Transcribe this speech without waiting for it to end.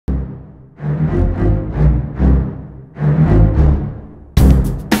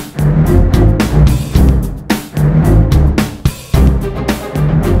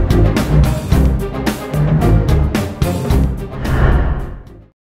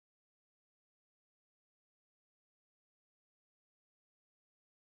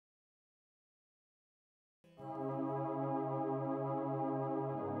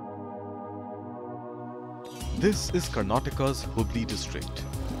This is Karnataka's Hubli district,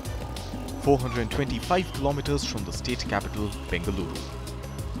 425 kilometers from the state capital, Bengaluru.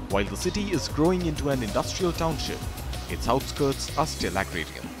 While the city is growing into an industrial township, its outskirts are still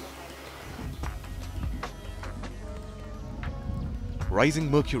agrarian. Rising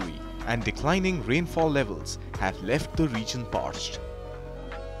mercury and declining rainfall levels have left the region parched.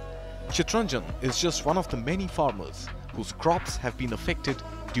 Chitranjan is just one of the many farmers whose crops have been affected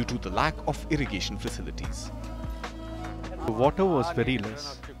due to the lack of irrigation facilities. The water was very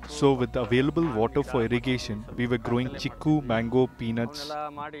less, so with the available water for irrigation, we were growing chiku, mango, peanuts.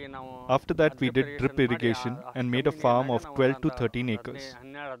 After that, we did drip irrigation and made a farm of 12 to 13 acres.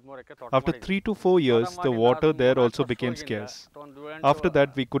 After 3 to 4 years, the water there also became scarce. After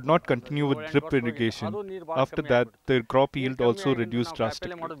that, we could not continue with drip irrigation. After that, the crop yield also reduced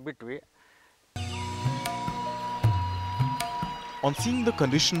drastically. On seeing the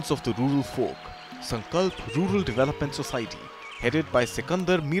conditions of the rural folk, Sankalpa Rural Development Society, headed by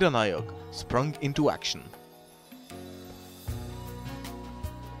Sikandar Meeranayak, sprung into action.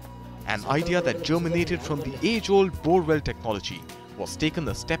 An idea that germinated from the age-old borewell technology was taken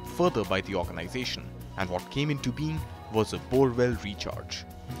a step further by the organization, and what came into being was a borewell recharge.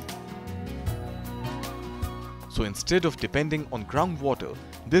 So instead of depending on groundwater,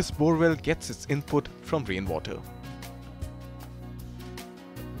 this borewell gets its input from rainwater.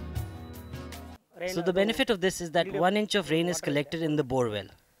 So the benefit of this is that 1 inch of rain is collected in the borewell.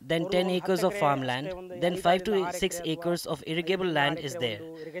 Then 10 acres of farmland, then 5 to 6 acres of irrigable land is there.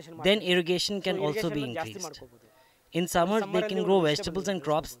 Then irrigation can also be increased. In summer, they can grow vegetables and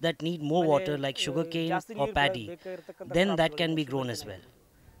crops that need more water like sugarcane or paddy. Then that can be grown as well.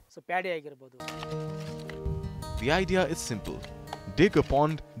 The idea is simple. Dig a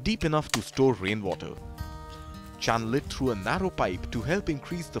pond deep enough to store rainwater. Channel it through a narrow pipe to help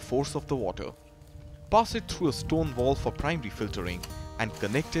increase the force of the water. Pass it through a stone wall for primary filtering and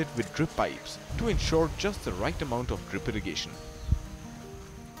connect it with drip pipes to ensure just the right amount of drip irrigation.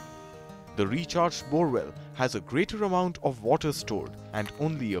 The recharged borewell has a greater amount of water stored and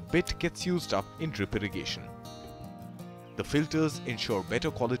only a bit gets used up in drip irrigation. The filters ensure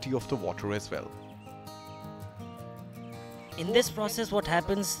better quality of the water as well. In this process, what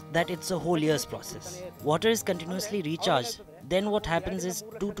happens that it's a whole year's process. Water is continuously recharged. Then what happens is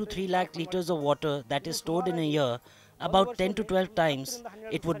 2 to 3 lakh liters of water that is stored in a year, about 10 to 12 times,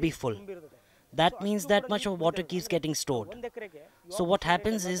 it would be full. That means that much of water keeps getting stored. So what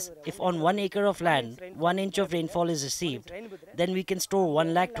happens is, if on 1 acre of land, 1 inch of rainfall is received, then we can store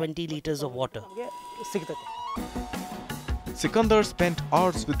 1,20,000 liters of water. Sikandar spent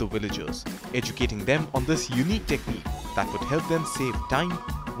hours with the villagers, educating them on this unique technique that would help them save time,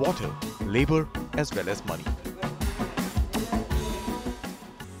 water, labor, as well as money.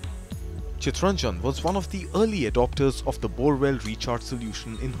 Chitranjan was one of the early adopters of the borewell recharge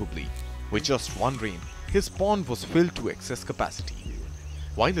solution in Hubli. With just one rain, his pond was filled to excess capacity.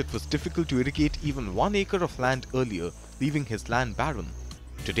 While it was difficult to irrigate even 1 acre of land earlier, leaving his land barren,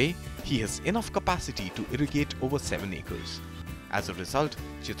 today he has enough capacity to irrigate over 7 acres. As a result,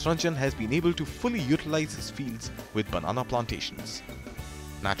 Chitranjan has been able to fully utilize his fields with banana plantations.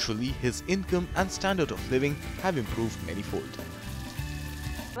 Naturally, his income and standard of living have improved manifold.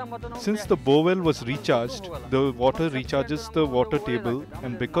 Since the borewell was recharged, the water recharges the water table,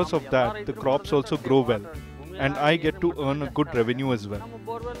 and because of that, the crops also grow well. And I get to earn a good revenue as well.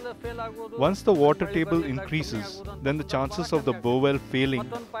 Once the water table increases, then the chances of the borewell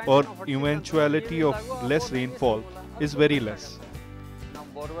failing or eventuality of less rainfall is very less.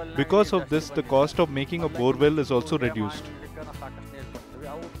 Because of this, the cost of making a borewell is also reduced.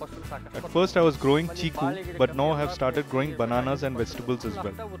 At first I was growing chiku, but now I have started growing bananas and vegetables as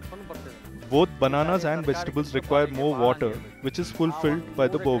well. Both bananas and vegetables require more water, which is fulfilled by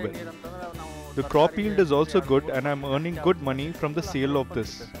the borewell. The crop yield is also good, and I am earning good money from the sale of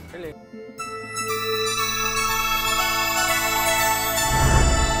this.